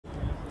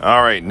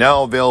All right,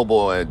 now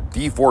available at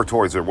D4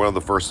 Toys. They're one of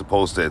the first to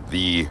post it.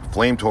 The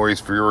Flame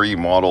Toys Fury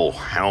model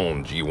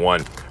Hound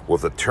G1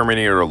 with a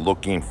Terminator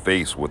looking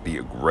face with the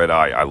red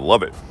eye. I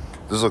love it.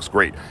 This looks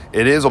great.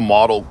 It is a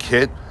model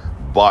kit,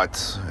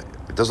 but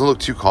it doesn't look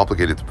too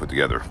complicated to put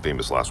together.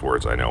 Famous last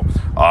words, I know.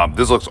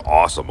 This looks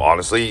awesome.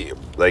 Honestly,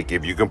 like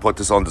if you can put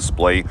this on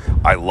display,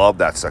 I love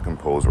that second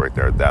pose right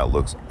there. That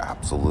looks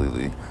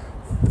absolutely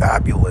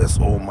fabulous.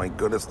 Oh my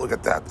goodness, look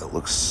at that. That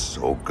looks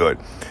so good.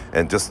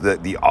 And just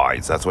the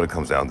eyes, that's what it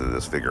comes down to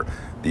this figure.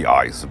 The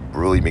eyes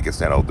really make it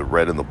stand out. The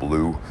red and the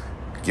blue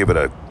give it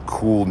a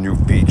cool new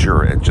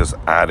feature and just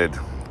added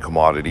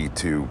commodity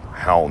to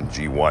Hound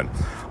G1.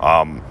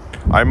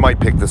 I might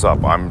pick this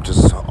up. I'm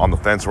just on the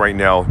fence right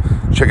now,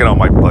 checking out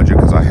my budget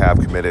because I have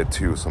committed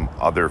to some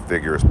other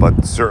figures,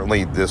 but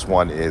certainly this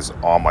one is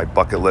on my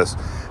bucket list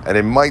and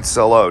it might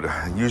sell out.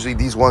 Usually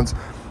these ones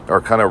are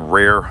kind of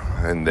rare,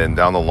 and then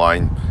down the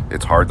line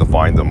it's hard to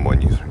find them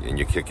when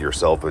you kick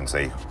yourself and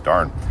say,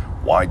 darn,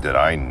 why did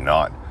I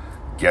not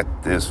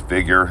get this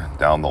figure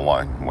down the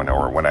line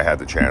when I had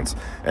the chance.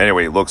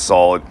 Anyway, it looks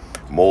solid.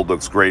 Mold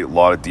looks great. A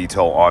lot of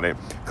detail on it.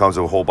 Comes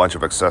with a whole bunch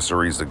of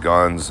accessories, the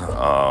guns,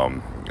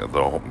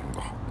 the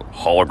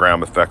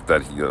hologram effect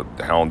that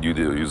the Hound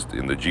used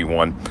in the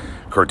G1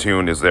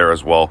 cartoon is there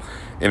as well.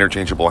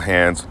 Interchangeable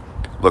hands.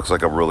 Looks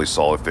like a really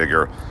solid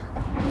figure.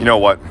 You know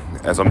what?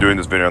 As I'm doing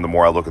this video, and the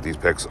more I look at these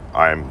pics,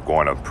 I'm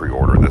going to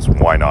pre-order this.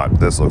 Why not?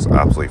 This looks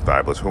absolutely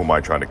fabulous. Who am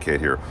I trying to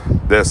kid here?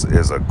 This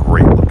is a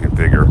great looking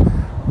figure.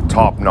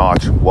 Top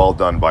notch. Well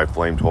done by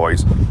Flame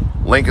Toys.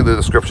 Link in the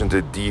description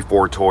to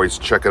D4 Toys.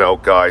 Check it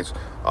out, guys.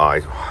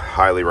 I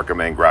highly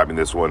recommend grabbing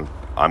this one.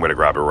 I'm going to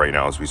grab it right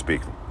now as we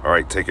speak. All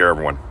right, take care,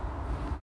 everyone.